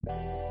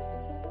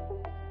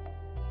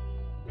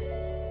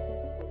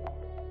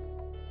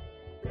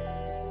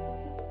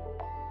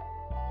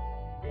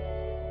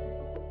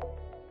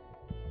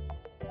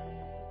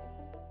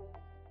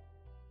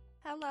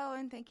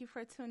and thank you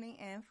for tuning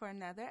in for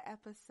another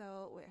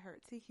episode with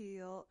Hurt to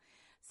Heal.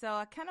 So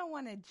I kind of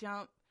want to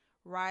jump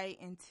right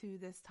into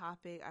this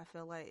topic. I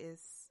feel like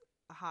it's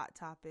a hot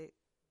topic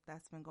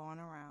that's been going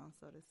around,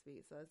 so to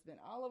speak. So it's been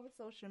all over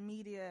social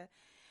media,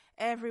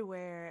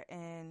 everywhere,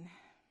 and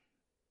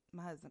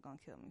my husband gonna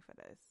kill me for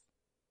this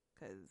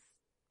because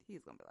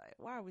he's gonna be like,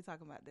 "Why are we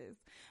talking about this?"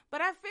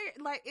 But I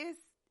figured like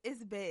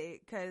it's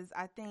big because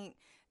I think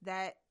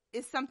that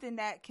it's something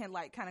that can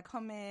like kind of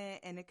come in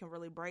and it can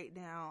really break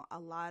down a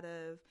lot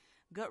of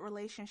good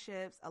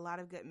relationships, a lot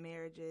of good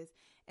marriages,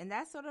 and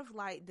that's sort of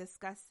like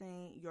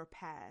discussing your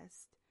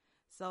past.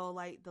 So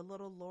like the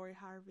little Lori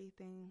Harvey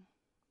thing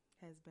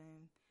has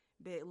been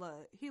big.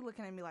 Look, he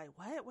looking at me like,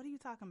 what? What are you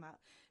talking about?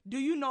 Do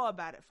you know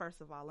about it? First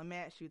of all, let me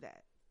ask you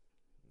that.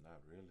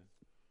 Not really.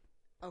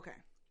 Okay.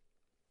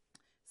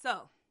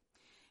 So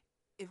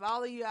if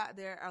all of you out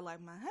there are like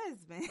my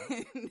husband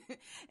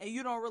and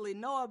you don't really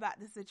know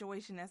about the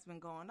situation that's been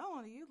going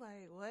on, you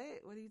like,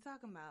 what are you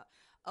talking about?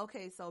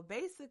 Okay, so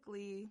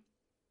basically,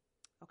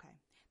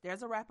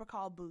 there's a rapper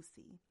called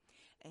Boosie,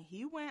 and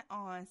he went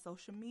on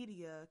social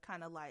media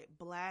kind of like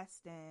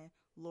blasting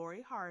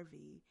Lori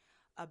Harvey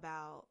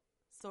about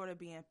sort of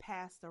being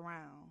passed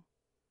around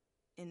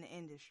in the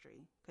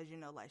industry, because you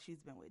know, like,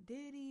 she's been with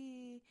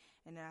Diddy,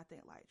 and then I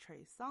think like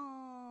Trey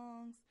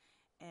Songz,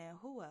 and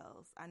who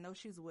else? I know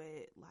she's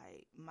with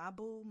like my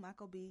boo,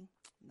 Michael B.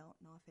 No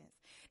offense.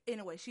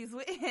 Anyway, she's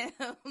with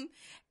him.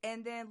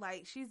 And then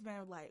like she's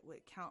been like with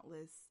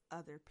countless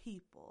other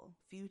people.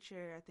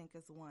 Future, I think,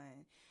 is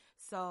one.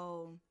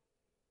 So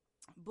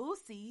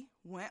Boosie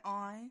went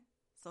on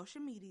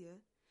social media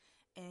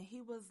and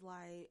he was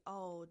like,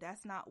 "Oh,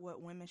 that's not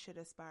what women should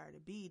aspire to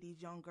be.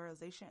 These young girls,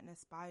 they shouldn't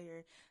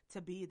aspire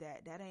to be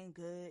that. That ain't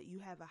good. You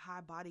have a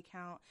high body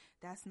count.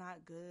 That's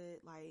not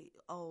good. Like,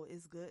 oh,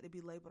 it's good to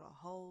be labeled a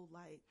hoe."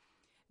 Like,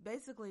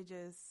 basically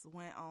just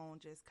went on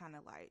just kind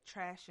of like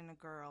trashing the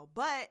girl,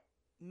 but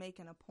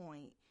making a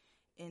point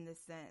in the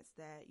sense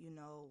that, you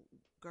know,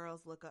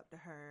 girls look up to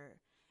her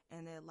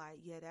and they're like,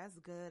 "Yeah, that's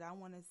good. I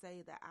want to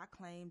say that I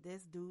claim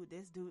this dude,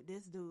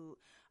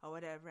 or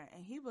whatever."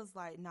 And he was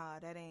like, "Nah,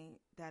 that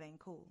ain't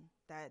cool.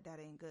 That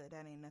ain't good.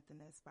 That ain't nothing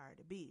to aspire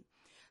to be."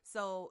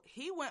 So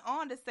he went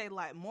on to say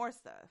like more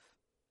stuff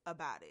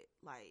about it.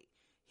 Like,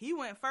 he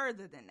went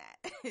further than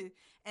that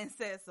and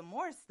said some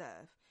more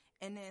stuff.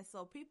 And then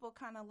so people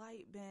kind of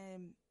like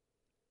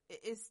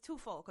it's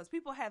twofold, because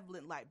people have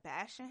been like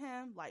bashing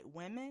him, like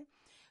women,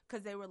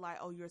 because they were like,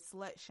 "Oh, you're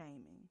slut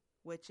shaming,"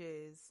 which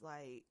is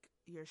like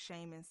you're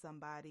shaming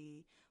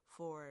somebody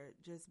for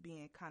just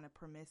being kind of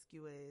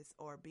promiscuous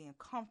or being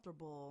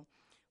comfortable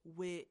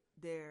with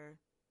their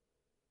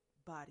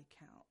body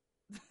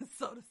count,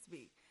 so to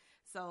speak.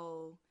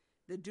 So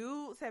the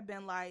dudes have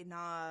been like,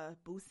 "Nah,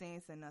 Boosie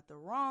ain't said nothing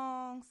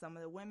wrong." Some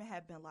of the women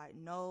have been like,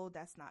 "No,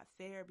 that's not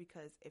fair,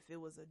 because if it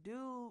was a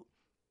dude,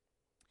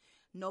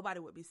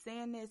 nobody would be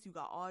saying this. You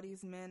got all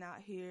these men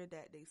out here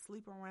that they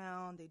sleep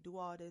around, they do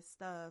all this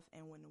stuff,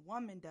 and when the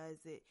woman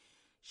does it,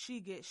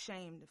 she gets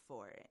shamed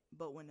for it.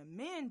 But when the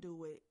men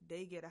do it,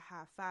 they get a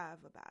high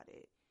five about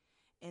it."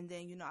 And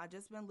then, you know, I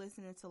just been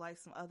listening to like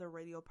some other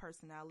radio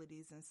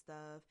personalities and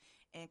stuff,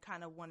 and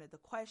kind of one of the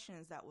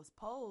questions that was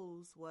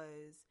posed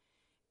was,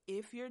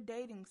 if you're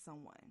dating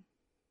someone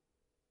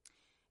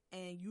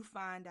and you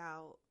find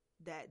out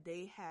that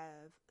they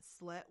have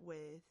slept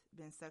with,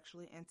 been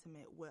sexually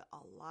intimate with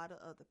a lot of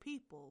other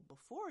people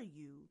before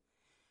you,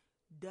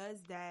 does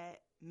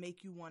that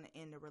make you want to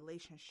end a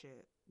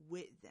relationship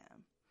with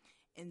them?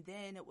 And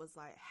then it was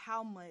like,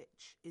 how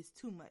much is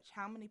too much?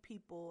 How many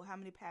people, how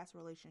many past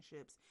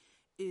relationships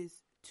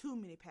is too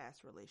many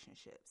past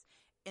relationships?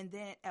 And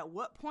then at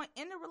what point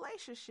in the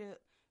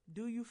relationship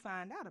do you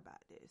find out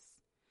about this?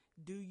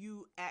 Do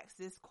you ask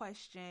this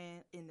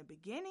question in the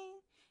beginning?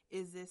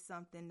 Is this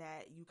something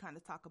that you kind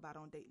of talk about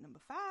on date number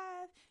 5?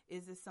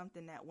 Is this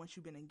something that once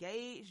you've been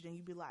engaged and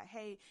you be like,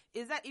 "Hey,"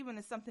 is that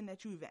even something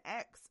that you even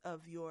ask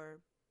of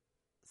your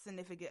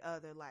significant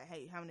other? Like,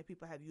 "Hey, how many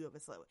people have you ever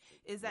slept with?"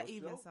 Is that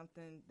even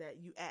something that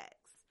you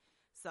ask?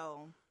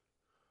 So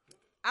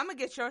I'm going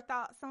to get your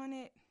thoughts on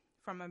it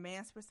from a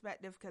man's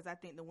perspective, because I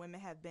think the women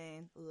have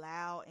been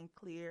loud and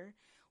clear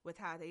with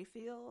how they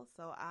feel.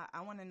 So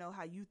I want to know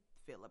how you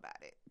feel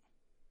about it.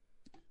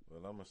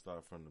 Well, I'm going to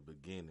start from the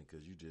beginning,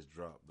 because you just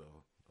dropped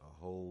a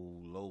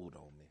whole load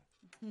on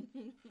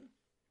me.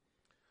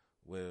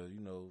 Well,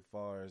 you know,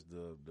 far as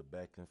the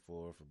back and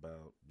forth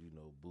about, you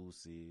know,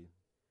 Boosie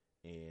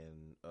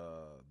and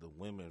the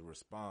women's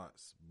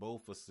response,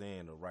 both are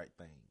saying the right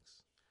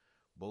things.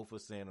 Both are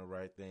saying the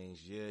right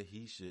things. Yeah,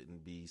 he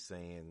shouldn't be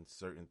saying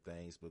certain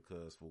things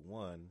because, for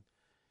one,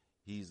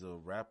 he's a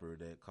rapper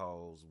that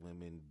calls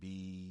women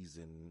B's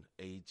and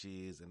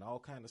H's and all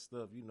kind of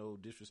stuff, you know,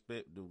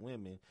 disrespect the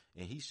women,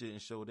 and he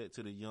shouldn't show that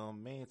to the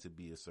young man to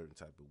be a certain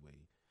type of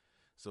way.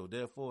 So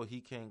therefore, he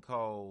can't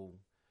call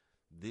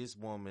this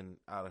woman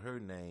out of her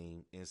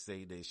name and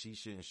say that she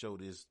shouldn't show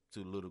this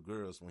to little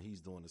girls when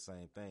he's doing the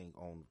same thing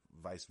on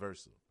vice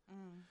versa.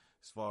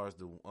 As far as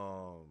the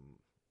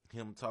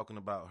him talking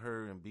about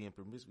her and being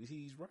promiscuous,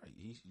 he's right.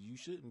 You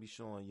shouldn't be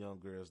showing young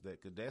girls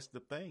that, because that's the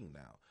thing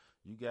now.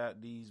 You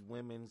got these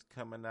women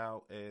coming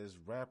out as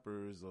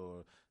rappers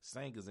or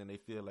singers, and they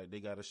feel like they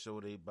got to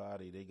show their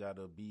body. They got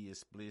to be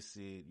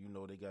explicit. You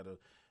know, they got to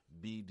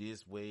be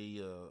this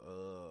way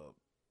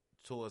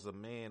towards a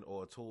man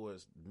or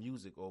towards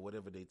music or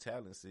whatever their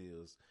talents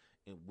is.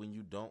 And when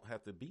you don't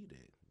have to be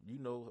that, you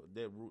know,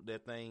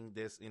 that thing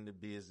that's in the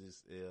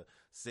business,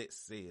 sex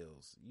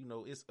sells. You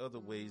know, it's other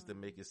ways to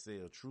make it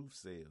sell. Truth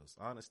sells,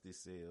 honesty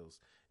sells,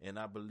 and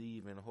I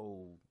believe in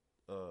whole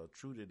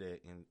true to that.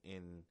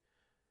 And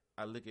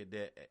I look at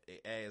that,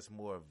 it adds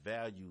more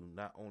value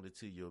not only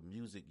to your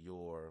music,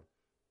 your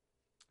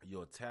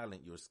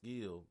talent, your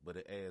skill, but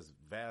it adds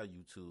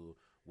value to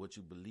what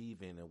you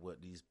believe in and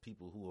what these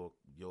people who are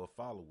your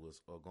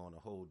followers are going to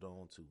hold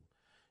on to.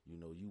 You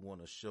know, you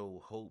want to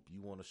show hope.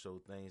 You want to show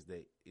things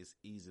that it's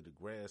easy to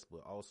grasp,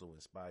 but also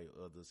inspire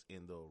others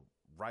in the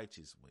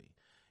righteous way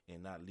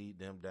and not lead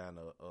them down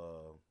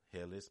a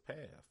hellish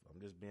path.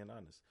 I'm just being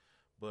honest.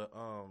 But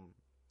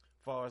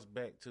far as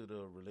back to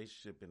the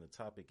relationship and the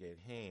topic at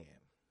hand,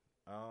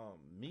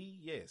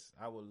 yes,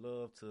 I would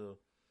love to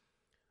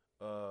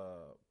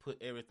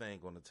put everything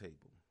on the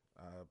table.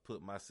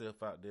 Put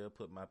myself out there,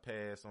 put my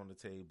past on the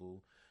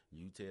table.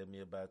 You tell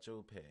me about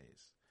your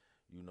past.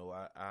 You know,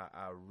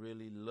 I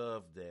really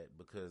love that,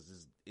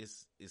 because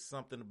it's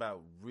something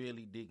about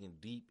really digging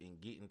deep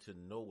and getting to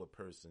know a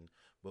person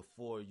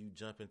before you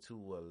jump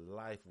into a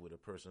life with a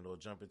person or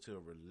jump into a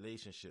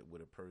relationship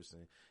with a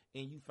person,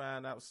 and you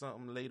find out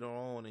something later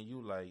on and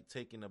you like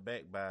taken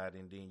aback by it,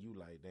 and then you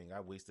like, dang,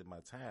 I wasted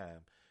my time,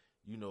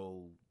 you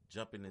know,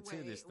 jumping into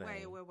this thing.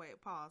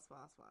 Wait. Pause.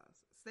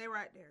 Stay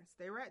right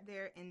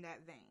there in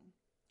that vein.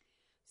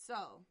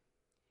 So,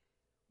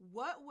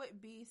 what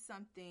would be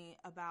something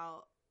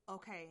about,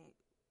 okay,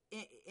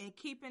 in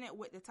keeping it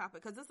with the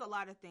topic, because there's a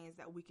lot of things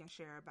that we can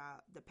share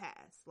about the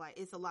past. Like,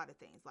 it's a lot of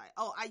things. Like,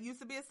 oh, I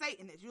used to be a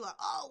Satanist. You're like,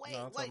 oh, wait.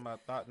 No, I'm talking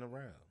about thoughting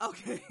around.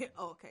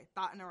 Okay,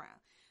 thoughting around.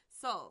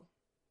 So,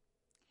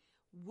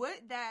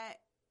 would that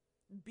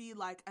be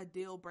like a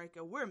deal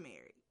breaker? We're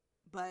married,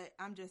 but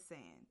I'm just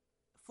saying,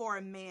 for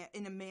a man,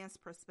 in a man's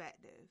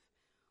perspective,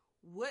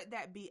 would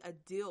that be a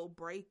deal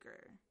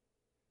breaker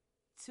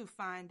to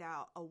find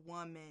out a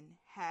woman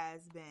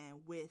has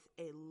been with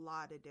a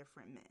lot of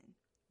different men?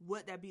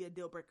 Would that be a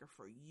deal breaker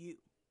for you?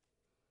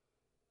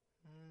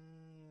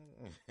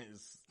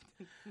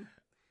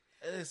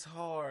 It's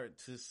hard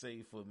to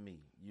say for me,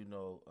 you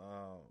know.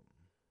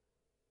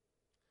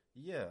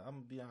 Yeah, I'm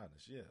gonna be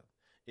honest. Yeah,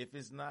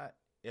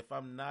 if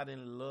I'm not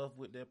in love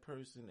with that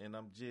person and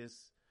I'm just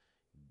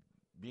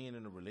being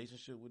in a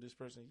relationship with this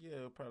person, yeah,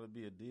 it'll probably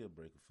be a deal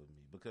breaker for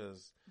me,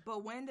 because.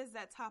 But when does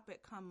that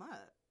topic come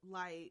up?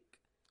 Like,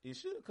 it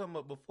should come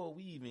up before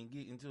we even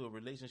get into a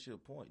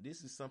relationship point.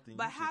 This is something.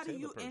 But how do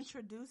you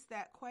introduce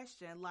that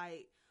question?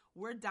 Like,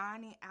 we're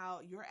dining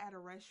out, you're at a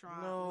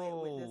restaurant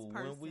with this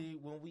person.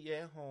 When we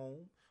at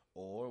home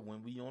or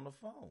when we on the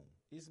phone.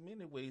 It's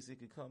many ways it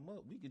could come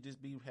up. We could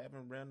just be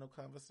having random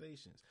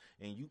conversations,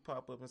 and you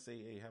pop up and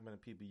say, "Hey, how many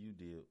people you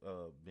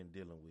been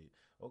dealing with?"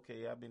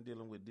 Okay, I've been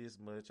dealing with this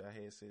much. I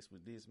had sex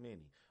with this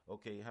many.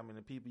 Okay, how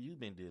many people you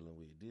been dealing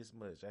with? This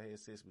much. I had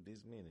sex with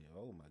this many.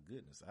 Oh my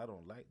goodness, I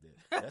don't like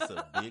that. That's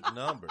a big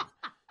number.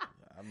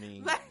 I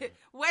mean,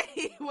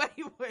 wait.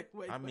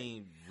 I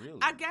mean, really.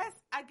 I guess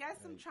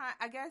I'm trying.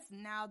 I guess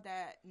now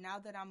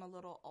that I'm a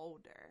little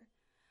older,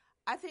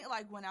 I think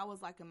like when I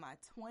was like in my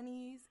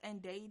 20s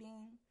and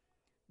dating,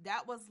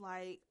 that was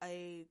like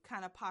a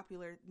kind of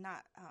popular,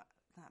 not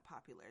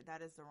popular,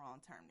 that is the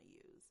wrong term to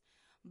use.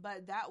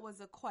 But that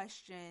was a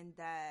question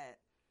that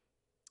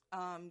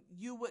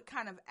you would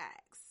kind of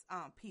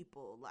ask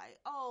people, like,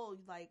 oh,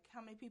 like,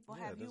 how many people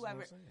have you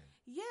ever?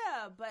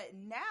 Yeah, but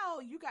now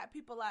you got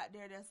people out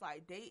there that's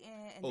like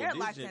dating, and they're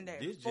like in their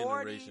 40s. This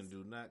generation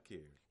do not care.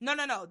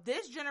 No.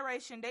 This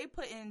generation, they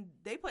putting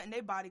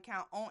their body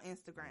count on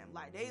Instagram. Mm-hmm.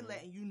 Like, they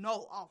letting you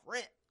know off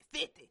rip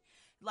 50.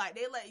 Like,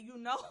 they let you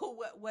know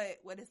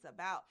what it's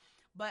about.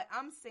 But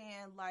I'm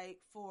saying, like,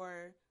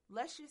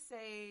 let's just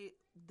say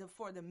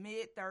for the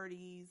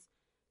mid-30s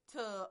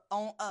to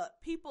on up,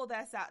 people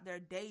that's out there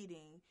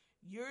dating,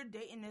 you're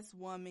dating this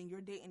woman, you're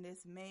dating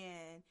this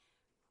man.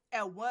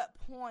 At what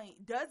point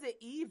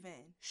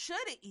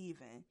should it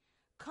even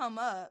come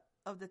up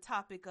of the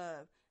topic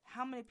of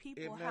how many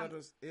people it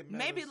matters.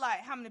 Maybe like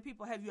how many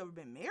people have you ever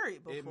been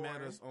married before? It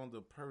matters on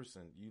the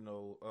person, you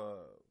know,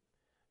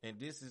 and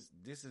this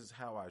is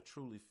how I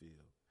truly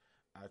feel.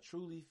 I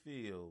truly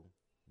feel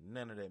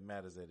none of that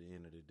matters at the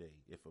end of the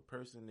day. If a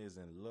person is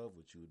in love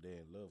with you, they're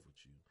in love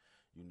with you.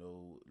 You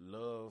know,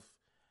 love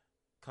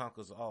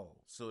conquers all.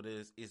 So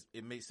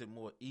it makes it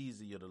more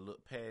easier to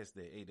look past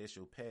that. Hey, that's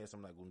your past.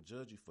 I'm not going to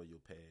judge you for your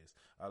past.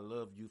 I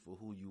love you for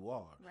who you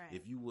are. Right.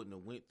 If you wouldn't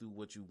have went through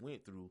what you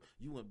went through,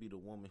 you wouldn't be the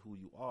woman who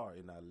you are.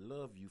 And I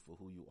love you for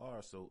who you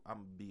are. So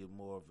I'm being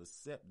more of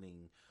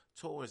accepting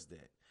towards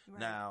that. Right.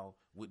 Now,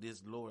 with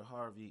this Lori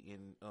Harvey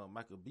and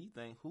Michael B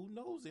thing, who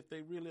knows if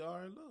they really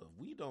are in love?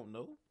 We don't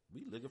know.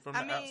 We looking from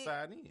the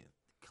outside in.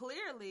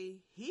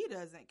 clearly he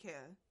doesn't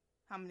care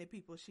how many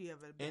people she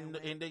ever been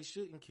with. And they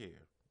shouldn't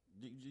care.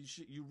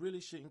 You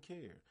really shouldn't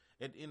care.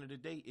 At the end of the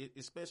day,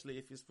 especially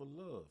if it's for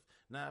love.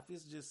 Now, if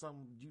it's just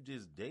something you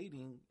just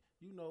dating,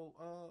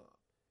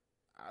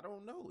 I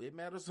don't know. It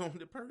matters on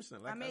the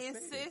person. Like I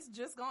said. Sis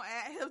just gonna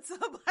add him to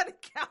the body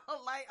count.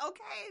 Like,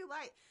 okay,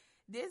 like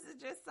this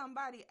is just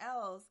somebody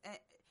else,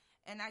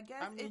 and I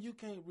guess you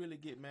can't really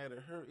get mad at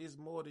her. It's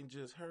more than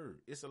just her.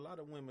 It's a lot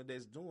of women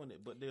that's doing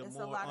it, but they're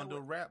more under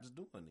wraps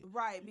doing it,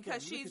 right?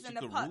 Because she's in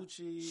the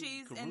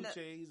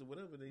or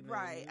whatever they name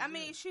right.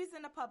 She's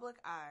in the public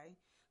eye.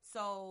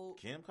 So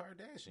Kim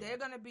Kardashian, they're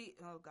gonna be.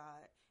 Oh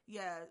God,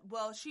 yeah.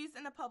 Well, she's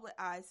in the public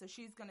eye, so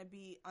she's gonna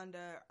be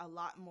under a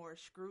lot more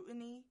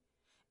scrutiny.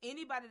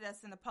 Anybody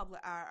that's in the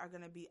public eye are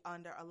going to be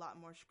under a lot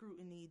more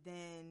scrutiny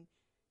than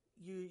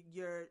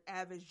your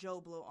average Joe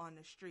Blow on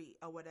the street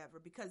or whatever,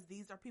 because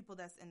these are people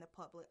that's in the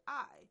public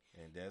eye.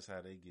 And that's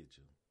how they get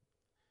you.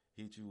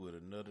 Hit you with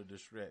another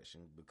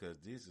distraction, because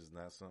this is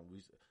not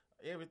something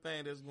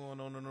everything that's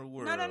going on in the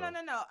world.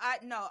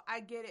 No.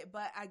 I get it,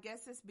 but I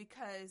guess it's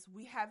because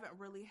we haven't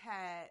really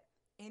had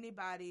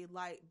anybody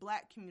like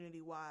Black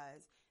community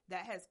wise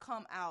that has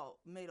come out,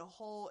 made a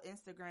whole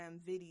Instagram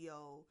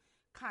video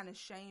kind of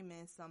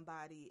shaming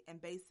somebody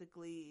and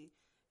basically,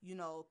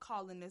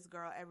 calling this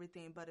girl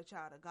everything but a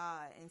child of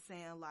God and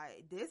saying,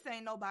 like, this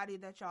ain't nobody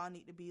that y'all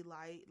need to be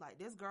like. Like,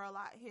 this girl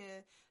out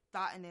here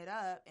thotting it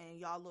up, and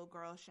y'all little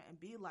girls shouldn't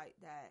be like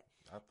that.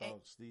 I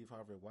thought Steve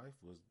Harvey's wife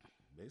was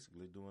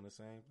basically doing the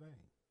same thing.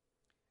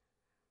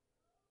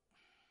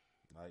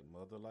 Like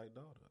mother, like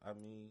daughter. I'm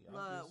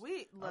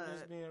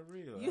just being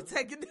real. You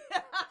take it.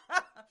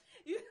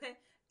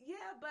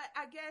 Yeah, but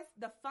I guess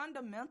the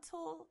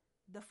fundamental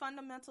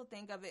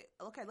thing of it,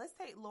 okay, let's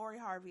take Lori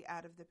Harvey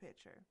out of the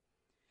picture.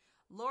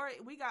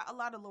 We got a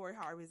lot of Lori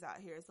Harveys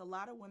out here. It's a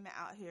lot of women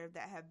out here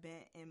that have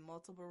been in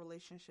multiple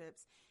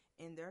relationships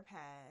in their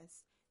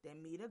past. They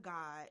meet a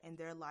guy and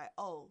they're like,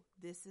 oh,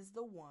 this is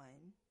the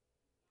one.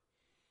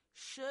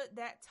 Should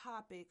that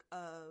topic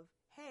of,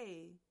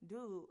 hey,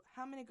 dude,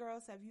 how many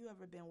girls have you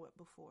ever been with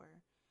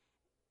before?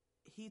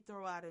 He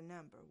throw out a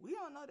number. We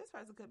don't know. This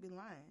person could be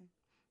lying.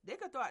 They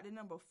could throw out the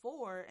number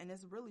 4, and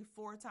it's really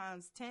 4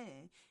 times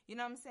 10. You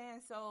know what I'm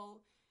saying?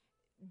 So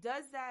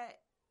does that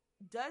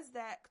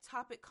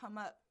topic come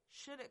up?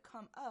 Should it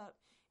come up?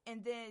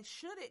 And then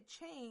should it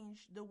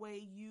change the way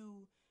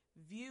you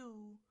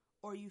view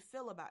or you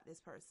feel about this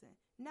person?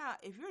 Now,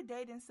 if you're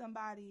dating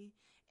somebody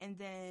and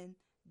then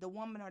the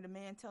woman or the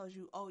man tells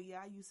you, oh, yeah,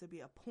 I used to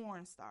be a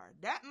porn star,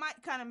 that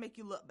might kind of make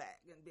you look back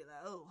and be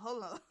like, oh,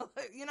 hold on.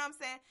 You know what I'm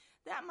saying?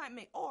 That might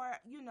make, or,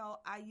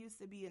 I used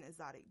to be an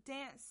exotic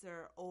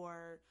dancer,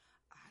 or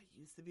I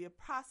used to be a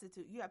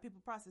prostitute. You got people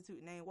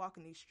prostituting, they ain't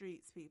walking these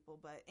streets, people.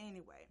 But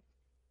anyway,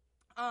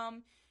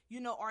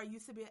 or I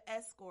used to be an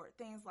escort,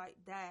 things like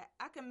that.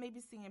 I can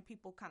maybe seeing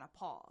people kind of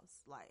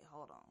pause, like,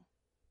 hold on.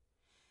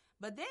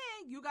 But then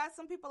you got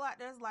some people out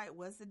there that's like,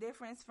 what's the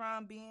difference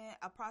from being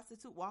a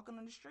prostitute walking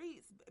on the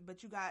streets,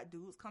 but you got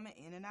dudes coming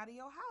in and out of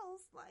your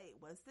house? Like,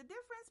 what's the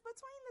difference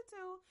between the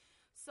two?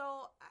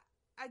 So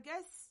I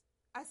guess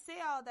I say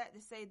all that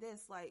to say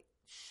this, like,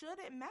 should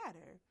it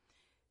matter?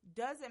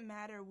 Does it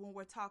matter when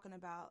we're talking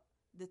about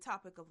the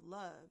topic of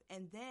love?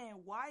 And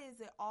then why is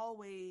it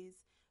always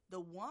the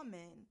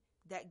woman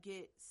that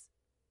gets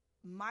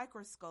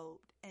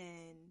microscoped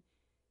and,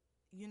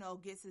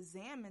 gets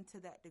examined to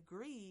that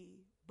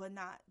degree, but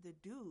not the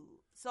dude?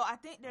 So I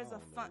think there's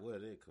where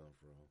they come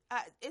from.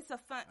 It's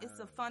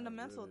a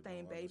fundamental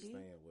thing, baby.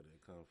 Understand where they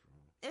come from.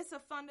 It's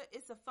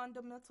a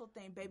fundamental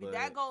thing, baby.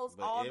 That goes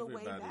all the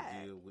way back.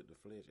 Everybody deal with the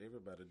flesh.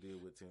 Everybody deal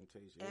with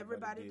temptation.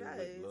 Everybody deal does.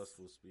 With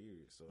lustful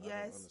spirits. So yes,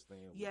 I don't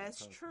understand where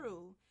yes,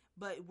 true.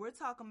 But we're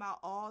talking about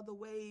all the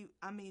way.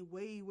 I mean,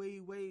 way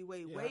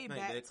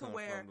back to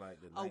where like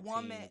the a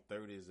woman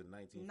 1930s and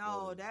 1940s.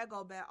 No, that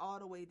go back all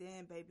the way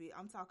then, baby.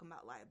 I'm talking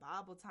about like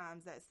Bible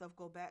times. That stuff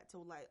go back to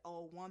like,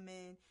 oh,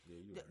 woman,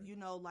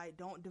 like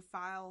don't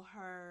defile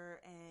her,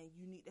 and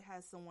you need to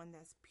have someone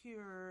that's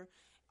pure.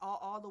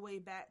 All the way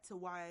back to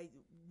why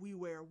we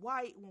wear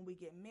white when we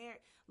get married.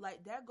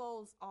 Like that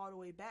goes all the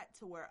way back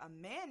to where a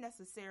man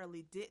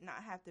necessarily did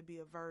not have to be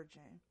a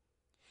virgin.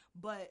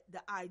 But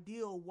the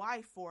ideal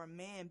wife for a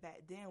man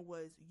back then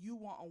was you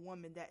want a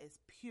woman that is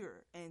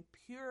pure. And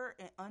pure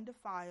and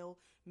undefiled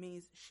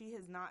means she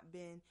has not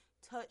been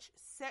touched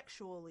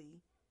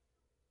sexually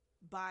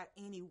by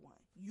anyone.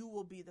 You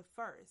will be the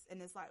first.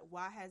 And it's like,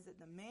 why hasn't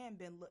the man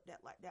been looked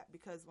at like that?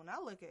 Because when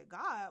I look at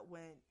God,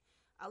 when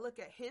I look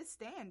at his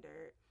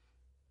standard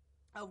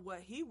of what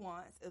he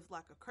wants as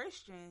like a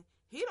Christian,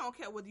 he don't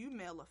care whether you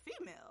male or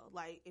female.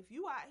 Like if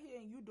you out here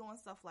and you doing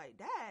stuff like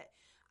that,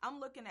 I'm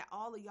looking at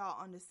all of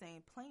y'all on the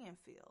same playing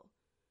field.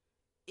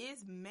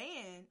 It's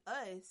man,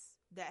 us,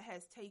 that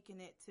has taken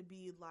it to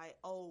be like,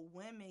 oh,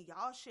 women,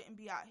 y'all shouldn't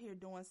be out here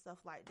doing stuff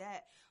like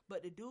that.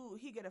 But the dude,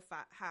 he get a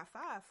high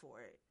five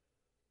for it.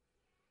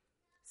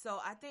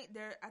 So I think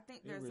there's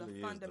really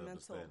a fundamental.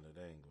 It's double standard.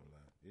 I ain't gonna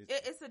lie.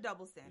 It's a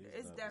double standard.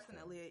 It's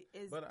definitely a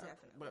double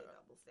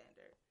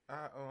standard.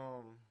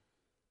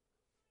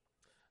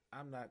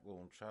 I'm not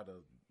gonna try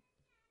to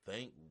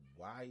think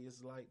why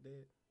it's like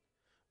that,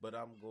 but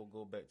I'm gonna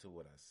go back to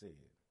what I said.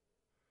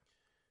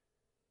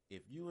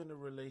 If you in a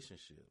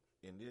relationship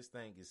and this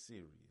thing is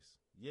serious,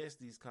 yes,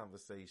 these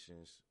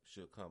conversations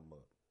should come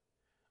up.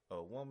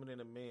 A woman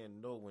and a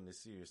man know when it's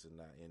serious or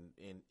not,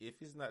 and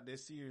if it's not that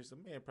serious, a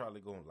man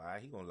probably gonna lie.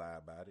 He gonna lie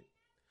about it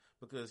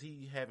because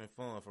he having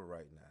fun for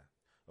right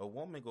now. A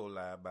woman gonna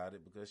lie about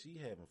it because she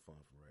having fun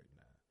for right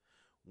now.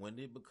 When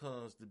it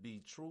becomes to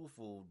be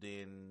truthful,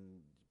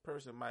 then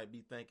person might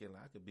be thinking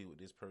I could be with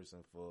this person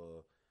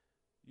for,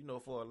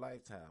 for a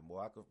lifetime,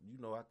 or I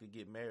could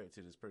get married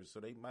to this person. So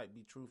they might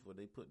be truthful.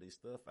 They put their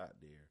stuff out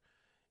there,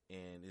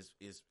 and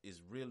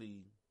it's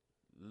really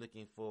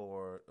looking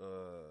for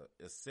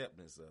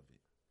acceptance of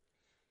it.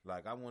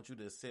 Like, I want you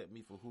to accept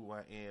me for who I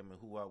am and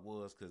who I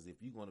was, because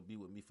if you're going to be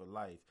with me for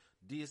life,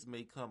 this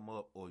may come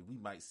up, or we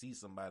might see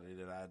somebody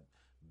that I've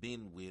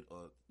been with,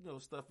 or,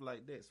 stuff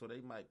like that. So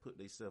they might put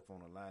themselves on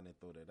the line and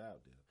throw that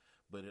out there.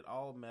 But it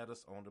all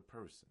matters on the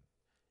person.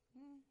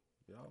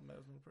 It all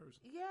matters on the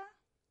person. Yeah,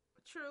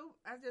 true.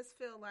 I just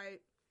feel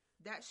like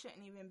that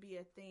shouldn't even be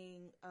a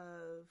thing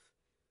of,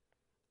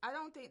 I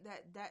don't think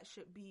that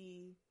should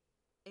be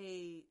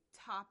a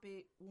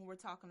topic when we're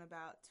talking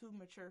about two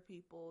mature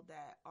people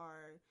that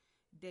are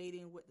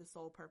dating with the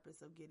sole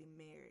purpose of getting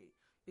married.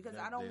 Because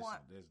That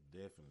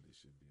definitely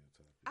should be a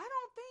topic. I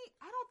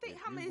don't think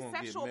If how you many gonna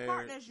get sexual married,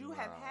 partners you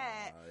have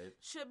had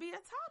should be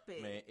a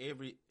topic. Man,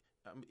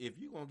 if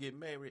you're going to get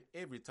married,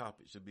 every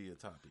topic should be a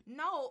topic.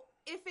 No,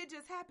 if it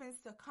just happens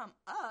to come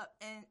up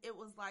and it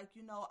was like,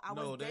 I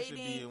was that should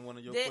be dating in one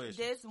of your questions.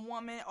 this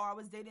woman, or I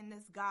was dating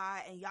this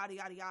guy, and yada,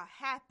 yada, yada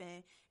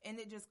happened, and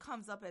it just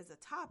comes up as a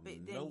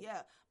topic, then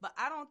yeah. But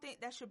I don't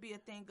think that should be a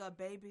thing of,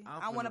 baby,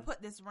 I want to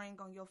put this ring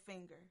on your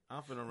finger.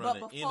 I'm finna run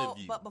an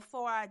interview. But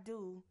before I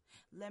do,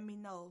 let me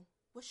know,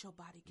 what's your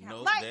body count?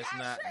 No, like,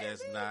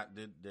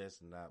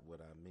 that's not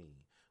what I mean.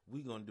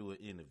 We gonna do an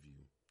interview.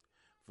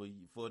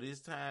 For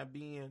this time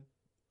being,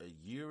 a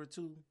year or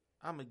two,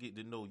 I'm going to get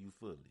to know you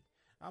fully.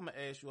 I'm going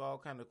to ask you all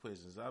kind of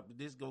questions.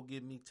 This going to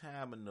give me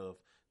time enough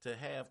to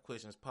have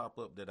questions pop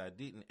up that I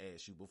didn't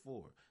ask you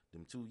before.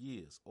 Them 2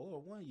 years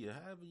or 1 year,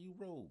 however you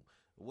roll.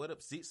 What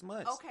up, 6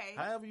 months? Okay.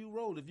 However you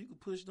roll. If you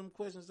could push them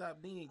questions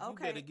out, then you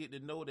better get to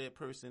know that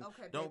person.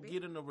 Okay, Don't baby.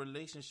 get in a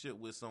relationship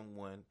with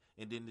someone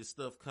and then this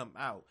stuff come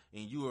out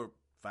and you are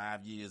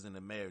 5 years in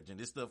the marriage and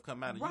this stuff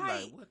come out and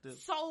right. you like, what the?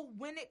 So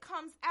when it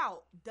comes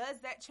out, does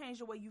that change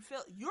the way you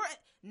feel? You're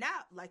now,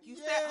 like you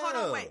said, hold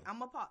on, wait, I'm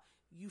gonna pause.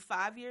 You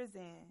 5 years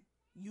in,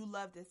 you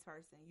love this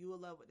person, you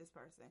in love with this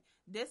person.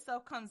 This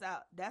stuff comes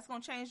out, that's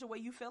gonna change the way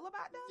you feel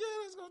about them?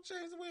 Yeah, that's gonna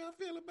change the way I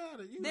feel about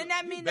it. Then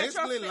that means that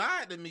basically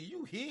lied to me.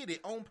 You hid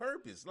it on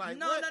purpose. Like,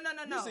 no.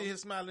 You sit here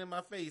smiling in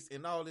my face,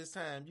 and all this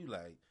time you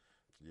like,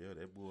 yeah,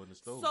 that boy in the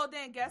stove. So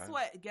then guess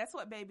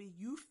what, baby?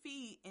 You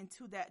feed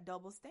into that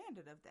double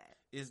standard of that.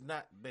 It's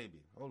not,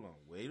 baby. Hold on.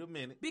 Wait a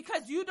minute.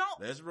 Because you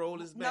don't. Let's roll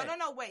this back.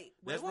 No, wait.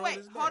 Wait.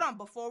 Hold on.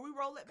 Before we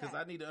roll it back. Because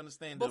I need to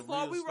understand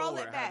before the real we roll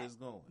story it back, how this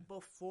going.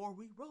 Before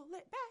we roll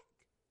it back.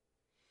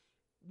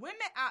 Women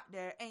out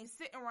there ain't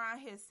sitting around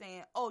here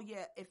saying, oh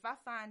yeah, if I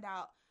find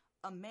out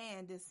a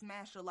man that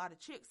smashed a lot of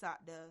chicks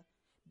out there,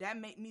 that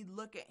make me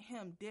look at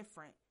him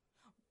different.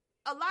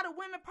 A lot of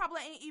women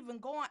probably ain't even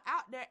going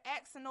out there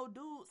asking no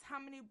dudes how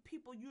many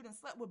people you done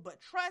slept with. But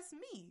trust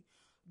me,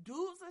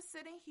 dudes are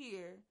sitting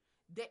here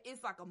that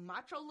it's like a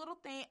macho little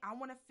thing. I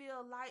want to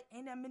feel like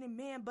ain't that many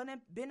men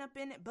been up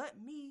in it but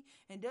me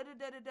and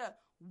da-da-da-da-da.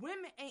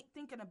 Women ain't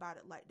thinking about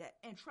it like that.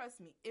 And trust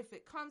me, if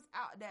it comes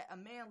out that a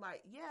man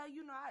like, yeah,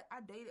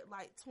 I dated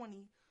like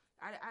 20.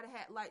 I'd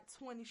had like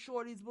 20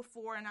 shorties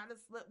before and I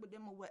just slept with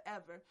them or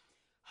whatever.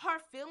 Her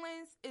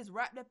feelings is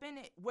wrapped up in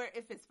it, where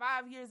if it's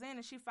 5 years in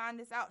and she find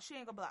this out, she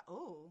ain't gonna be like,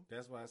 oh.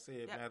 That's why I say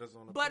it matters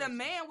on the But person. a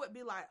man would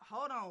be like,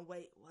 hold on,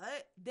 wait,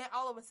 what? Then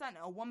all of a sudden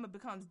a woman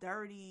becomes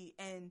dirty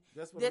and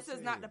this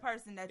is not the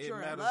person that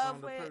you're in love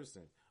with. It matters on the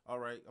person. All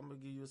right, I'm gonna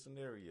give you a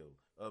scenario.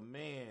 A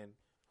man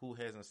who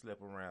hasn't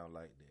slept around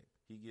like that,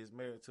 he gets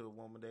married to a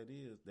woman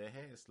that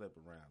has slept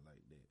around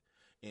like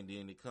that. And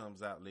then it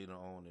comes out later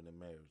on in the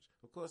marriage.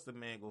 Of course, the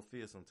man gonna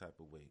feel some type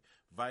of way.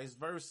 Vice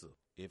versa.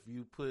 If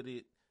you put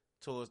it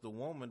towards the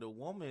woman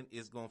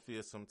is going to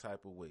feel some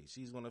type of way.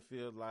 She's going to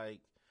feel like,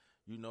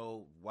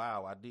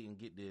 wow, I didn't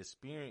get to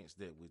experience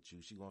that with you.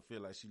 She's going to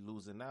feel like she's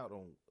losing out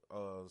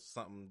on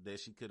something that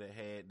she could have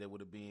had that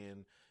would have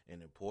been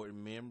an important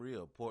memory,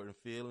 an important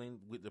feeling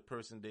with the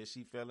person that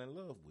she fell in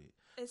love with.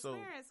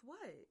 Experience what?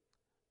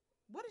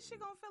 What is she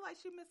going to feel like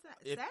she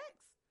missing? Sex?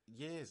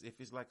 Yes, if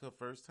it's like her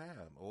first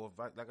time, or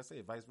like I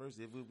said, vice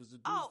versa, if it was a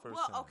dude's first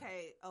time.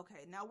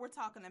 Okay. Now we're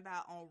talking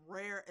about on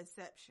rare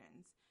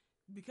exceptions.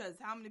 Because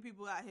how many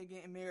people out here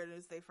getting married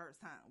is their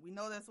first time? We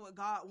know that's what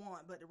God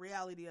wants, but the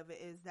reality of it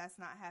is that's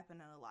not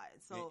happening a lot.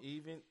 So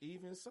and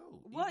even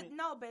so,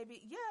 no,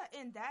 baby, yeah.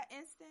 In that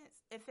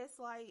instance, if it's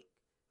like,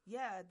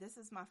 yeah, this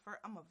is my first,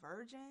 I'm a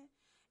virgin,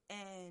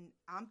 and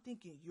I'm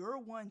thinking you're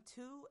one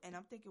too, and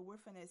I'm thinking we're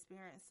finna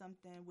experience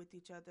something with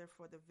each other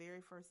for the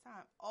very first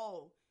time.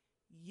 Oh,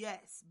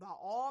 yes, by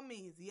all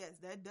means, yes,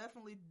 that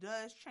definitely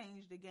does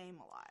change the game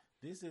a lot.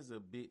 This is a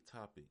big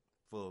topic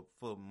for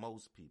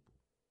most people.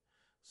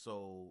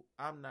 So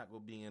I'm not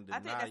going to be in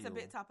denial. I think that's a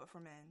big topic for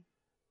men.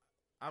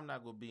 I'm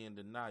not going to be in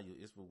denial.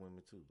 It's for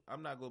women too.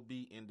 I'm not going to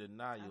be in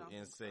denial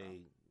and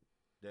say,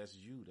 that's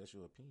you. That's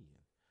your opinion.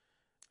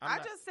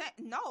 Just said,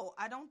 no,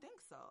 I don't think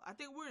so. I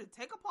think we're going to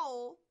take a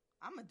poll.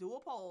 I'm going to do a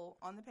poll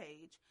on the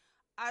page.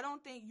 I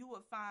don't think you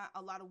would find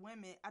a lot of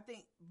women. I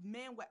think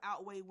men would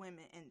outweigh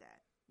women in that.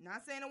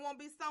 Not saying it won't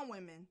be some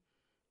women,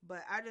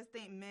 but I just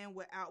think men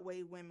would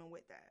outweigh women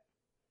with that.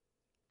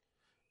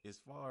 As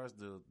far as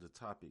the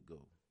topic go,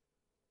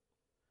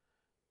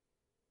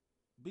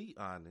 be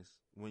honest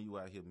when you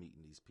out here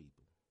meeting these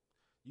people.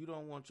 You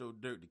don't want your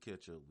dirt to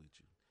catch up with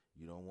you.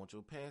 You don't want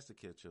your past to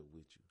catch up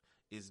with you.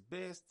 It's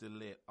best to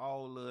let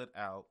all of it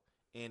out,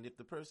 and if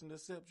the person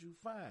accepts you,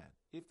 fine.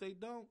 If they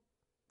don't,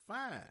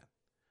 fine.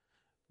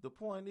 The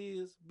point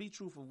is, be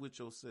truthful with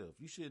yourself.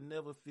 You should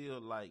never feel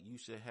like you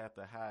should have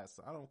to hide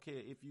something. I don't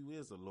care if you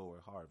is a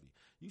Lori Harvey.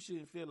 You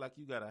shouldn't feel like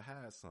you gotta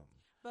hide something.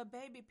 But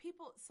baby,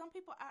 some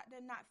people out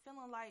there not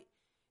feeling like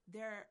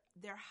they're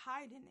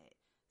hiding it.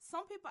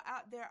 Some people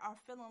out there are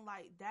feeling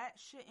like that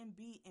shouldn't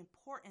be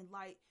important.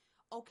 Like,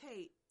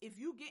 okay, if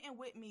you getting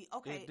with me,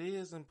 okay, it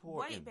is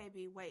important. Wait,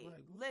 baby, wait. Like,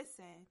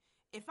 listen,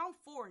 if I'm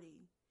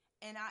 40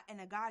 and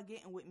a guy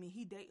getting with me,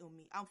 he dating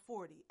me. I'm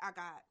 40. I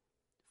got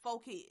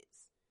 4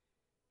 kids.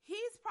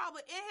 He's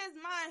probably, in his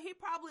mind, he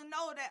probably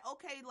know that,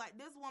 okay, like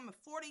this woman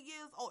 40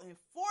 years old, in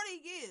 40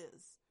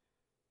 years,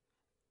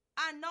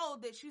 I know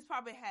that she's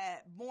probably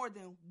had more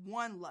than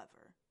one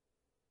lover.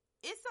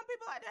 It's some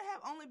people out there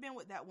have only been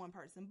with that one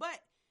person. But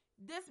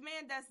this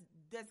man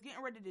that's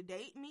getting ready to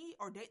date me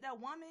or date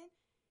that woman,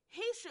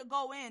 he should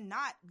go in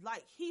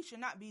he should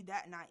not be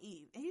that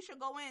naive. And he should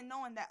go in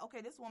knowing that,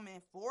 okay, this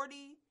woman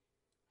 40,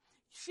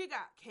 she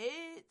got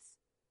kids.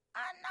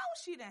 I know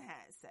she done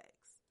had sex.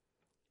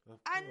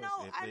 I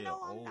know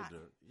I'm older. not.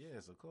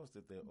 Yes, of course,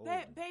 if they're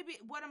older. Baby,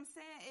 what I'm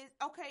saying is,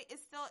 okay,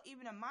 it's still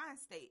even a mind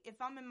state.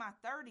 If I'm in my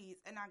 30s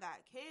and I got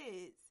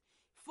kids,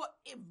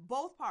 if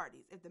both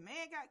parties, if the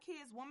man got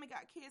kids, woman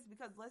got kids,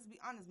 because let's be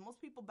honest, most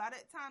people by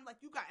that time, like,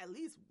 you got at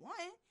least one.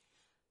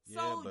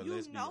 So but you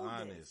let's be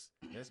honest.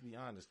 this. Let's be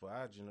honest. For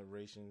our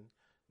generation,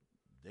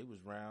 they was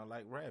round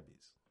like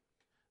rabbits.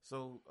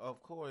 So,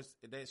 of course,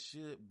 that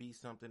should be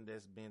something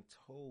that's been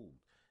told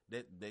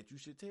that you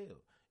should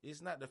tell.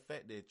 It's not the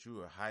fact that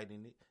you are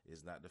hiding it.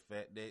 It's not the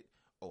fact that,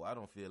 I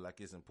don't feel like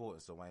it's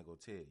important, so I ain't gonna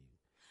tell you.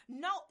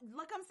 No,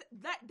 like I'm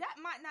saying, that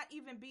might not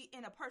even be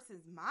in a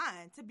person's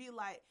mind to be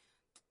like,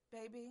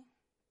 baby,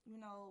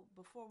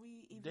 before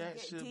we even that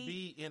get should deep,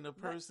 be in a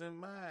person's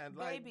mind.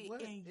 Like, baby,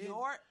 what in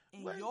your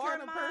what mind,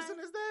 kind of person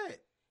is that?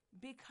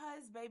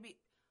 Because, baby,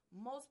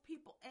 most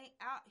people ain't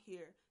out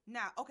here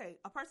now. Okay,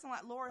 a person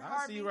like Lori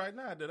Harvey. I see right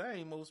now that I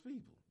ain't most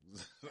people.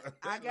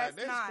 I guess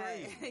that's not.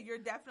 Crazy. You're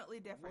definitely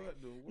different.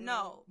 What the world?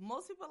 No,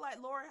 most people like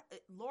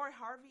Lori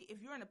Harvey.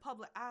 If you're in the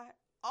public eye,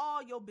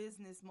 all your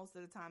business most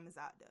of the time is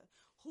out there.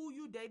 Who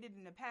you dated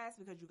in the past,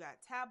 because you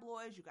got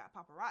tabloids, you got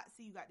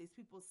paparazzi, you got these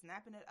people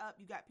snapping it up,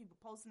 you got people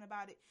posting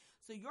about it.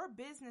 So your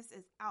business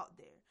is out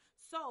there.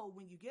 So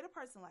when you get a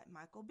person like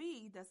Michael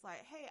B that's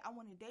like, hey, I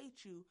want to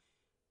date you,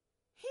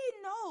 he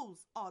knows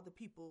all the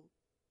people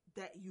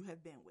that you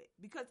have been with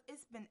because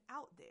it's been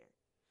out there.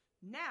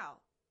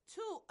 Now,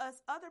 to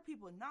us other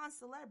people,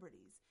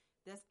 non-celebrities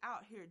that's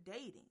out here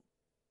dating,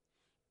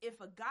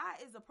 if a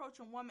guy is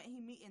approaching a woman, he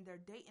meeting, they're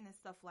dating and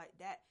stuff like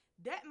that,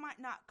 that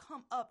might not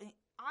come up in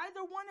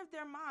either one of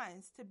their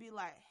minds to be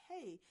like,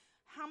 hey,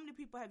 how many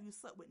people have you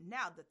slept with?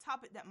 Now, the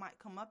topic that might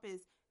come up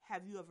is,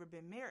 have you ever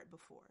been married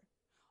before?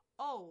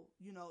 Oh,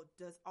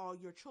 does all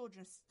your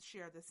children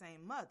share the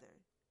same mother?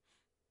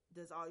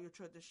 Does all your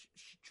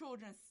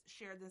children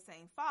share the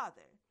same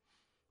father?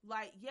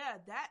 Like, yeah,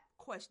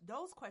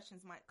 those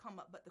questions might come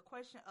up, but the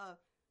question of,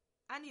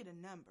 I need a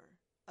number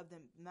of the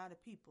amount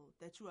of people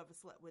that you ever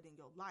slept with in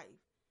your life.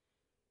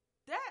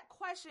 That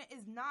question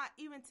is not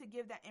even to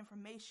give that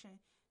information,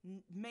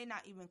 may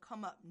not even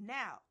come up.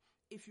 Now,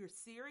 if you're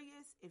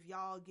serious, if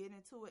y'all get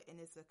into it and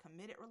it's a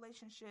committed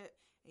relationship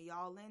and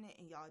y'all in it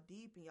and y'all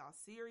deep and y'all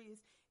serious,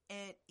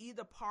 and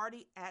either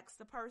party asks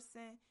the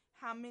person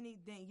how many,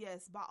 then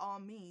yes, by all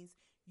means,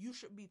 you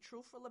should be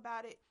truthful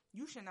about it.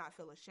 You should not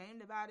feel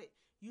ashamed about it.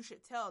 You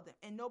should tell them.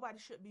 And nobody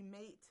should be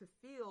made to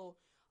feel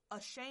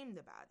ashamed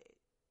about it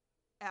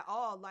at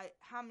all, like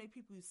how many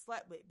people you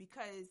slept with.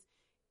 Because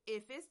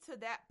if it's to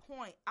that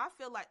point, I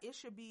feel like it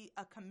should be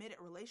a committed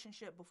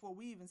relationship before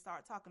we even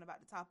start talking about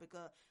the topic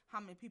of how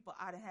many people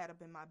I done had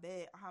up in my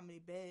bed or how many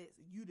beds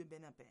you done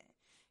been up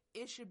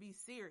in. It should be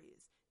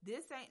serious.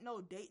 This ain't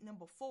no date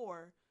number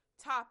 4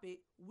 topic.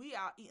 We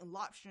out eating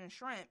lobster and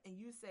shrimp and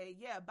you say,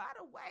 yeah, by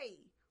the way,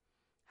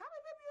 how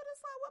many people you done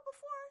slept with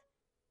before?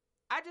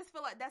 I just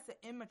feel like that's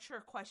an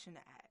immature question to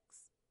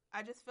ask.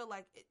 I just feel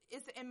like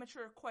it's an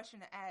immature question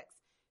to ask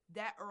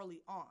that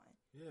early on.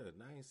 Yeah,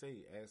 and I ain't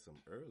say ask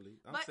them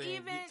early. I'm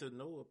saying get to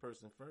know a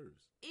person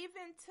first.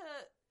 Even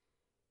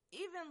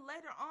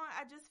later on,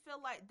 I just feel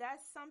like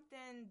that's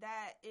something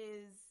that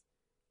is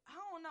I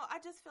don't know. I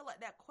just feel like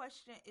that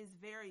question is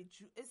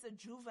it's a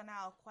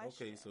juvenile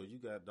question. Okay, so you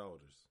got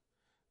daughters.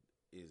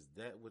 Is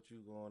that what you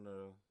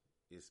gonna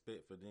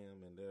expect for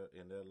them in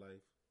their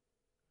life?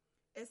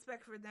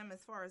 Expect for them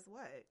as far as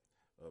what?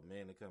 A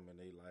man to come in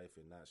their life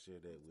and not share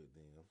that with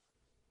them.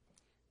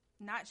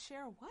 Not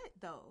share what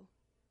though?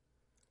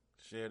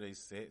 Share their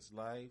sex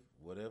life,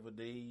 whatever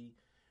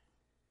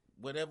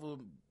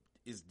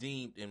is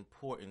deemed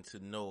important to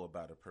know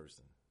about a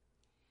person.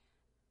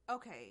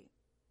 Okay.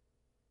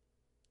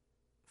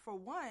 For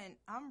one,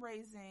 I'm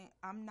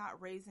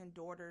not raising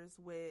daughters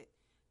with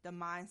the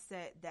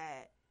mindset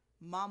that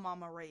my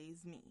mama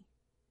raised me.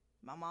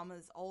 My mama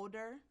is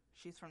older.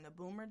 She's from the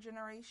boomer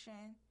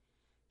generation.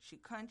 She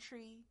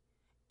country.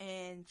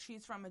 And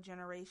she's from a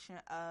generation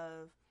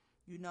of,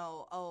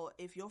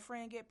 if your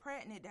friend get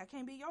pregnant, that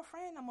can't be your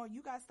friend no more.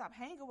 You got to stop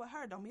hanging with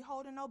her. Don't be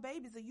holding no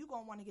babies or you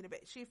going to want to get a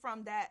baby. She's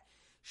from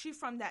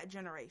that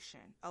generation,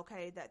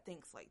 okay, that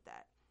thinks like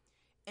that.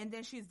 And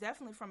then she's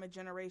definitely from a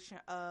generation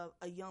of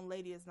a young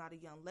lady is not a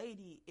young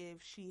lady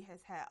if she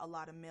has had a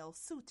lot of male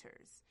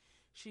suitors.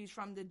 She's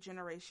from the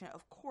generation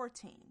of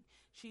courting.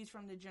 She's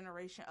from the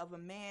generation of a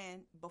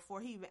man, before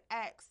he even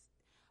asks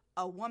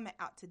a woman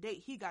out to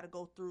date, he got to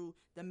go through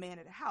the man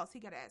of the house. He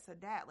got to ask her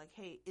dad, like,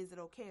 hey, is it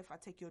okay if I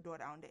take your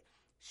daughter out on date?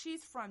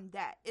 She's from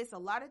that. It's a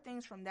lot of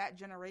things from that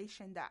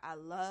generation that I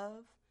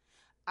love.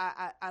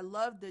 I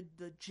love the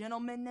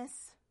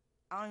gentlemanness.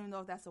 I don't even know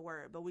if that's a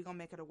word, but we're going to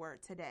make it a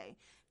word today.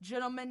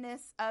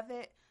 Gentlemanness of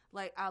it.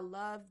 Like, I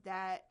love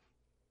that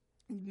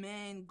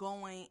men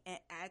going and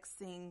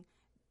asking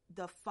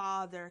the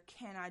father,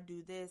 can I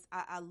do this?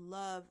 I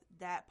love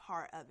that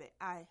part of it.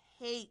 I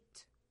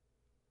hate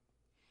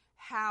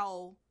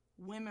how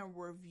women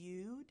were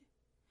viewed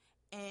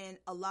and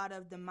a lot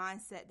of the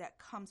mindset that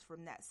comes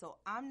from that. So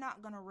I'm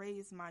not going to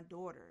raise my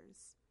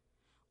daughters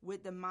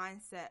with the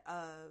mindset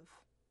of,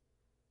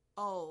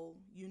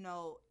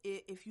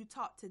 if you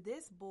talk to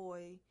this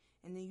boy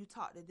and then you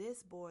talk to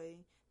this boy,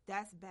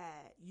 that's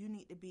bad. You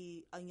need to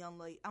be a young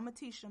lady. I'm going to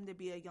teach them to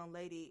be a young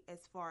lady as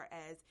far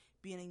as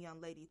being a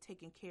young lady,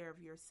 taking care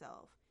of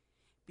yourself,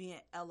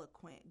 being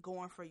eloquent,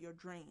 going for your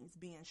dreams,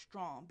 being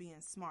strong, being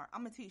smart.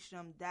 I'm going to teach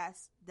them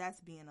that's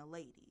being a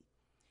lady.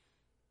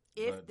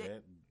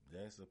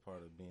 That's a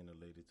part of being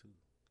a lady too.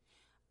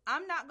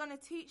 I'm not going to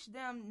teach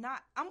them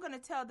I'm going to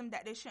tell them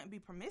that they shouldn't be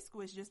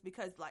promiscuous just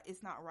because like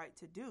it's not right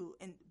to do.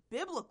 And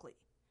biblically,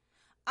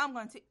 I'm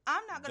not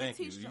going to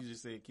teach them. You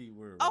just said a key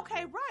word.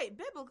 Okay, right.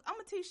 Biblical. I'm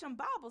going to teach them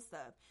Bible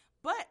stuff.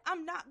 But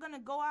I'm not going to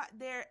go out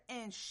there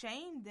and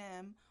shame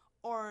them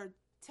or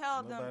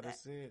tell them Nobody that.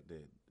 said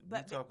that.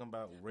 But you're talking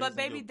about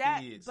raising your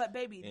kids. But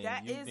baby,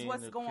 that is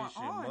what's going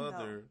on,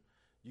 though.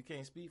 You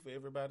can't speak for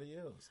everybody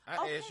else.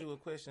 I asked you a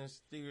question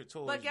steered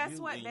towards but guess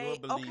you what, and your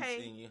beliefs and how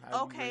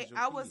you raise your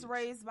I was kids.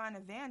 raised by an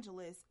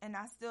evangelist, and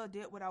I still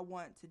did what I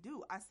wanted to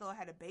do. I still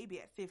had a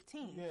baby at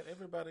 15. Yeah,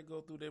 everybody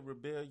go through their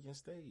rebellion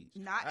stage.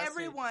 Not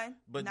everyone.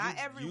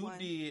 You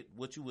did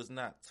what you was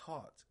not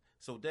taught.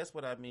 So that's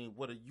what I mean.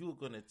 What are you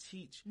going to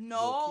teach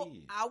your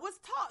kids? I was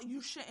taught you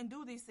shouldn't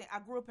do these things. I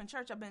grew up in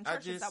church. I've been in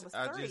church since I was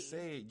 3. I just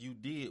said you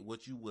did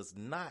what you was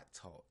not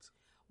taught.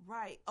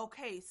 Right.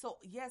 Okay. So,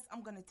 yes,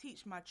 I'm going to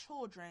teach my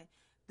children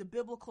the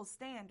biblical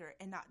standard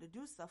and not to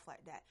do stuff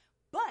like that.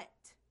 But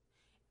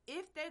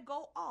if they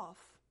go off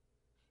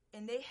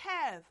and they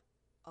have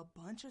a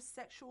bunch of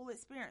sexual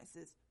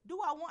experiences, do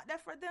I want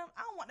that for them?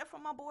 I don't want that for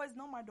my boys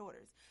nor my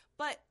daughters.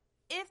 But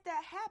if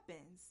that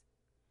happens,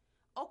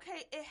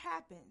 okay, it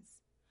happens.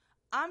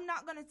 I'm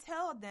not going to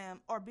tell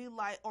them or be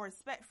like, or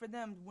expect for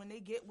them when they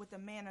get with a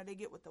man or they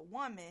get with a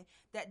woman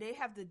that they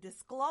have to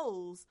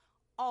disclose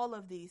all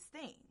of these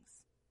things.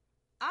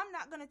 I'm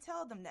not going to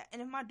tell them that.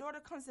 And if my daughter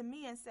comes to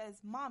me and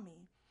says,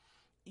 Mommy,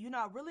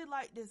 I really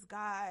like this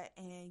guy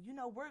and,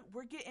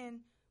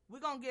 we're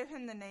going to give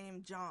him the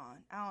name John.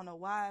 I don't know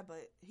why,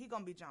 but he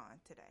going to be John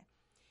today.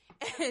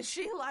 And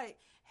she like,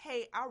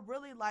 hey, I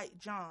really like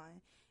John.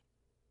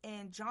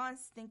 And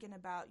John's thinking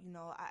about,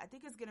 I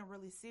think it's getting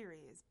really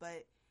serious.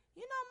 But,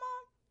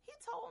 Mom, he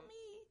told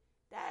me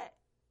that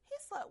he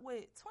slept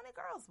with 20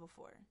 girls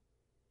before.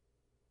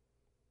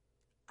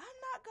 I'm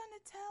not going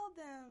to tell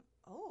them,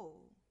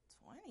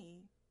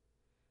 20?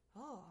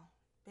 Oh,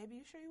 baby,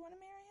 you sure you want to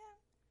marry him?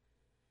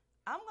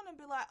 I'm going to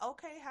be like,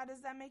 okay, how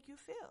does that make you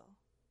feel?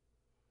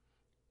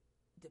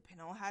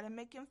 Depending on how to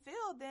make him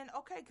feel, then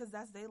okay, because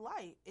that's their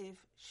life. If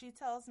she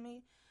tells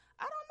me,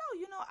 I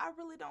don't know, I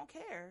really don't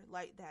care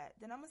like that,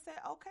 then I'm going to say,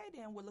 okay,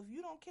 then, well, if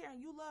you don't care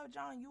and you love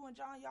John, you and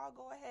John, y'all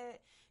go ahead.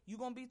 You're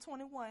going to be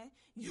 21.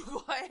 You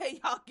go ahead,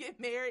 y'all get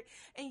married,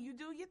 and you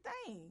do your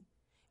thing.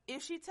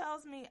 If she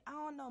tells me, I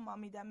don't know,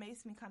 Mommy, that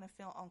makes me kind of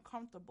feel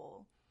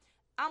uncomfortable,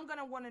 I'm going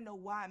to want to know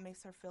why it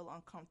makes her feel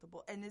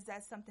uncomfortable. And is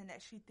that something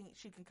that she thinks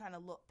she can kind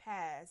of look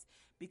past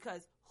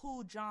because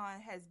who John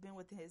has been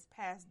with in his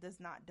past does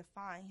not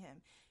define him.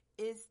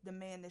 It's the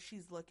man that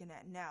she's looking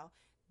at now.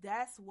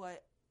 That's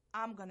what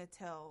I'm going to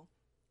tell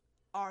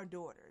our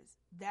daughters.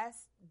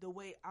 That's the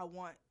way I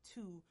want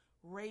to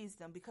raised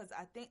them, because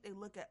I think they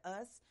look at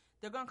us,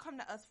 they're going to come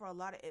to us for a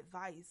lot of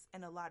advice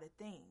and a lot of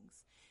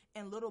things.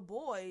 And little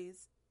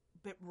boys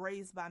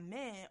raised by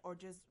men, or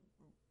just,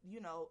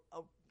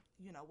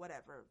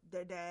 whatever,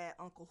 their dad,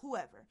 uncle,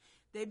 whoever,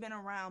 they've been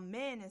around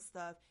men and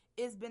stuff.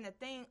 It's been a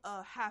thing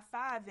of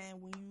high-fiving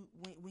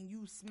when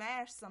you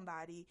smash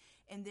somebody,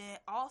 and then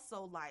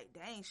also like,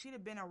 dang, she'd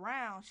have been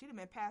around, she'd have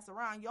been passed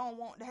around, you don't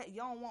want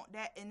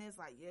that, and it's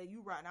like, yeah,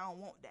 you right, I don't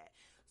want that.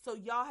 So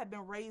y'all have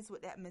been raised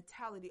with that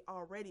mentality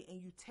already,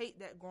 and you take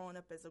that growing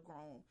up as a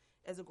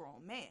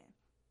grown man.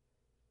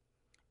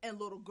 And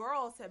little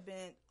girls have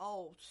been,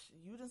 oh,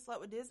 you done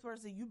slept with this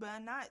person, you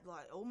better not,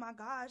 like, oh my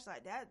gosh,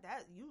 like that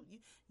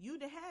you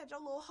done had your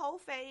little hoe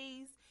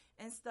phase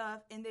and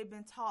stuff, and they've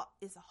been taught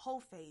it's a hoe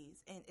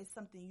phase, and it's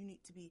something you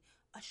need to be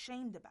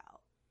ashamed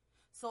about.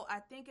 So I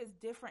think it's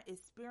different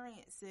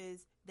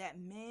experiences that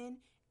men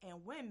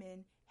and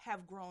women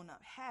have grown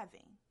up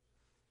having.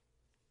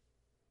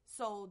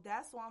 So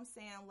that's why I'm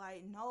saying,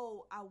 like,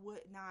 no, I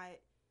would not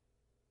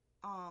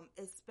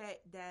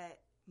expect that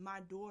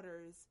my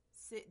daughters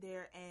sit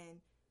there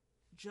and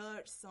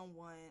judge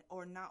someone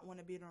or not want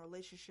to be in a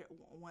relationship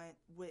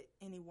with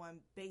anyone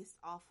based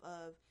off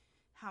of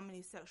how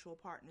many sexual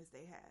partners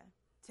they have.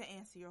 To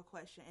answer your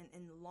question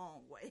in the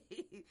long way,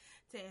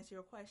 to answer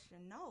your question,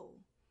 no.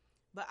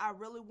 But I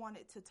really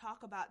wanted to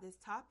talk about this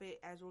topic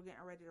as we're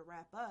getting ready to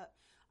wrap up.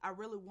 I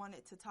really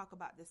wanted to talk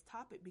about this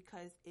topic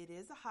because it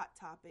is a hot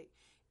topic,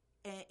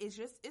 and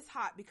it's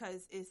hot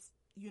because it's,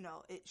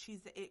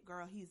 she's the it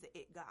girl, he's the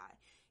it guy.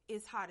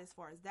 It's hot as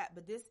far as that,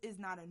 but this is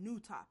not a new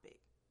topic.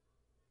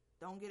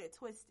 Don't get it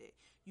twisted.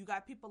 You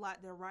got people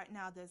out there right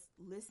now that's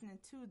listening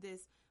to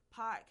this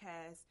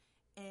podcast,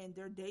 and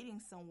they're dating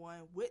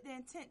someone with the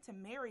intent to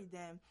marry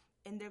them,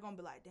 and they're going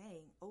to be like,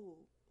 dang, oh,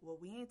 well,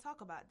 we ain't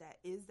talk about that.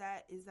 Is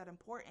that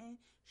important?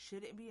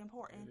 Should it be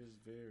important? It is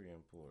very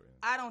important.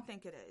 I don't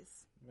think it is.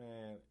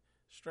 Man,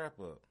 strap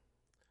up.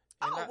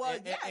 And you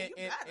got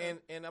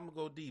it. And I'm going to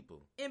go deeper.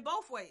 In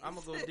both ways. I'm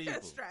going to go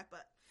deeper. Strap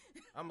up.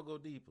 I'm going to go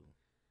deeper.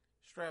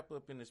 Strap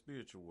up in the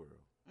spiritual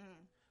world.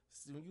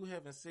 So when you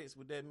having sex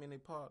with that many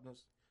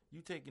partners,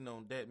 you taking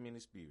on that many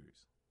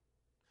spirits.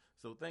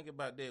 So think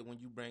about that when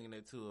you bringing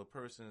that to a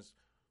person's,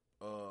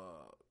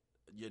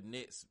 your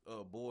next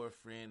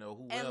boyfriend or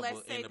whoever,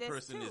 and the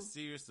person is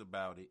serious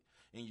about it,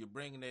 and you're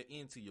bringing that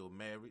into your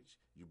marriage,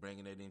 you're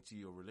bringing that into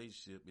your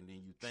relationship, and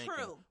then you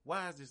thinking,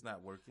 why is this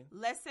not working?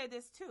 Let's say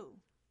this too.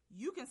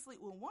 You can sleep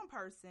with one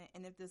person,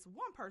 and if this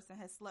one person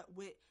has slept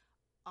with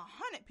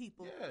 100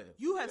 people,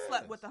 you have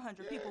slept with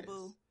 100 people,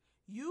 boo.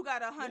 You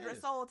got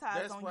 100 soul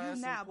ties on you now, boo. That's why it's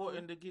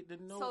important to get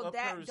to know a person. So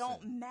that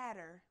don't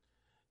matter.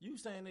 You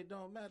saying it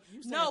don't matter?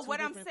 You saying no, two what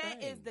I'm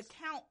saying things. is the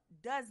count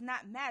does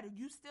not matter.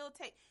 You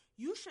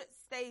should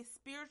stay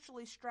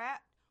spiritually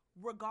strapped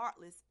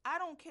regardless. I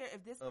don't care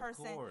if this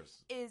person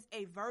is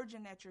a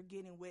virgin that you're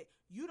getting with.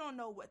 You don't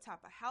know what type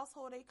of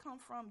household they come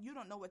from. You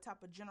don't know what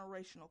type of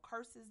generational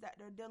curses that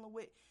they're dealing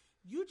with.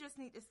 You just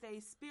need to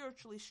stay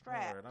spiritually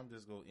strapped. All right, I'm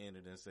just going to end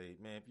it and say,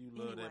 man, if you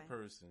love that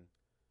person,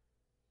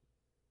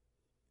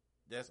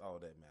 that's all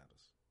that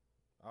matters.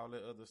 All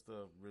that other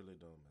stuff really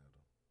don't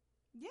matter.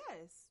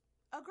 Yes.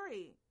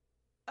 Agreed.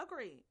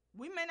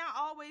 We may not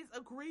always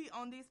agree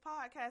on these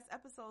podcast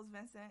episodes,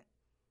 Vincent.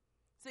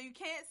 So you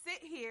can't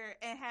sit here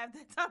and have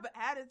the type of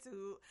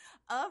attitude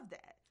of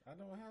that. I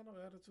don't have no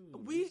attitude.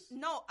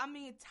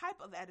 Type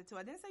of attitude.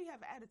 I didn't say you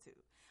have an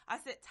attitude. I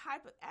said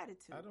type of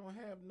attitude. I don't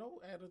have no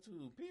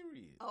attitude,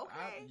 period.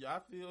 Okay. I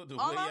feel the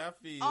way I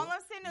feel. All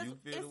I'm saying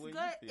is it's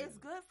good. It's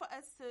good for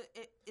us to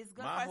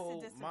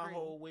disagree. My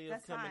whole way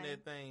of coming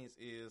at things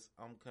is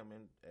I'm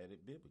coming at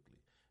it biblically.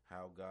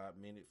 How God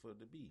meant it for it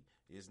to be.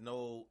 There's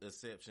no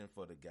exception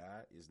for the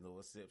guy. There's no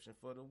exception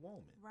for the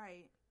woman.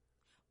 Right.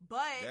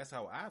 But that's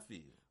how I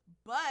feel.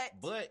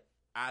 But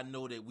I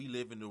know that we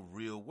live in the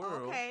real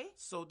world. Okay.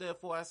 So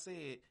therefore I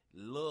said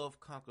love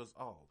conquers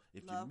all.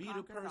 If you meet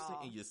a person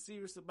and you're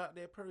serious about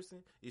that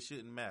person, it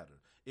shouldn't matter.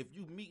 If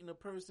you meeting a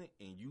person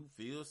and you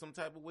feel some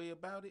type of way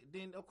about it,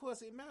 then of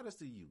course it matters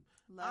to you.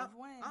 Love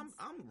wins.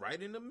 I'm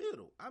right in the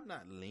middle. I'm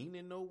not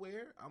leaning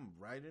nowhere. I'm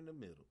right in the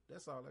middle.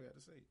 That's all I got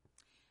to say.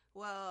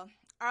 Well,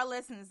 our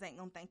listeners ain't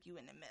gonna thank you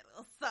in the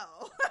middle,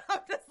 so I'm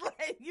just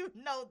letting you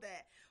know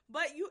that.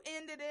 But you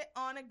ended it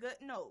on a good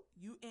note.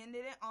 You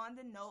ended it on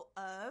the note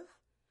of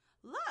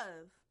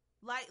love.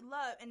 Like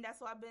love, and that's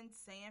what I've been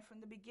saying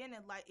from the beginning.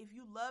 Like, if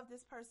you love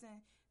this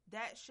person,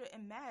 that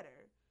shouldn't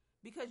matter.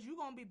 Because you're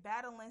going to be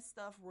battling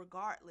stuff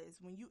regardless.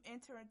 When you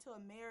enter into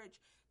a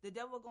marriage, the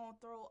devil going to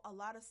throw a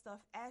lot of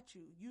stuff at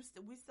you.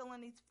 We still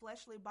in these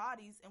fleshly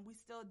bodies, and we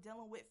still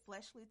dealing with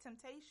fleshly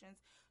temptations.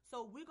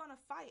 So we're going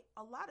to fight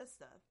a lot of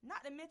stuff.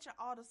 Not to mention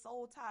all the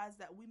soul ties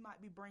that we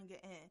might be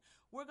bringing in.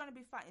 We're going to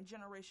be fighting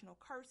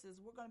generational curses.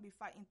 We're going to be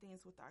fighting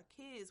things with our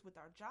kids, with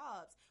our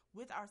jobs,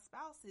 with our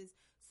spouses.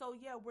 So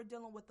yeah, we're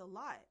dealing with a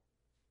lot.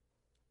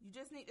 You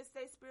just need to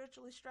stay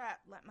spiritually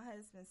strapped, like my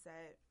husband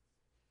said.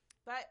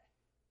 But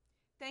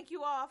thank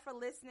you all for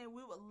listening.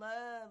 We would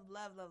love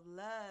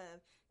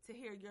to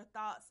hear your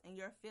thoughts and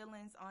your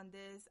feelings on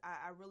this.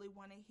 I really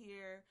want to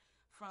hear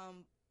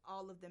from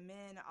all of the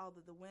men, all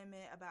of the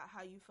women, about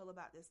how you feel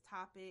about this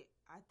topic.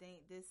 I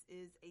think this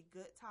is a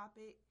good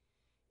topic.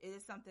 It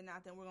is something I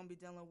think we're going to be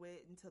dealing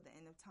with until the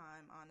end of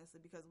time,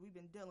 honestly, because we've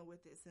been dealing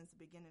with it since the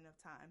beginning of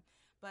time.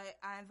 But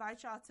I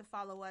invite y'all to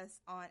follow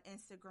us on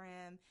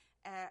Instagram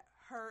at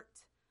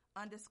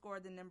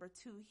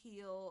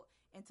hurt_2heal,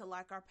 and to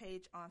like our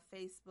page on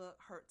Facebook,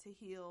 Hurt to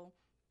Heal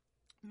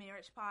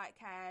Marriage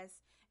Podcast,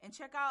 and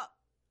check out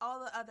all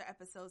the other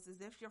episodes.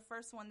 As if your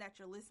first one that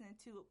you're listening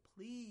to,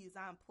 please,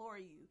 I implore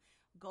you,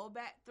 go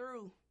back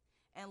through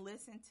and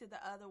listen to the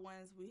other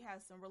ones. We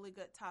have some really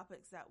good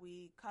topics that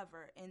we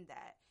cover in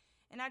that.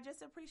 And I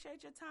just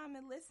appreciate your time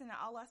and listening to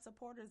all our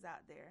supporters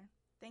out there.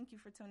 Thank you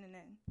for tuning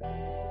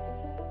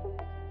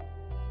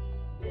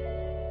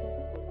in.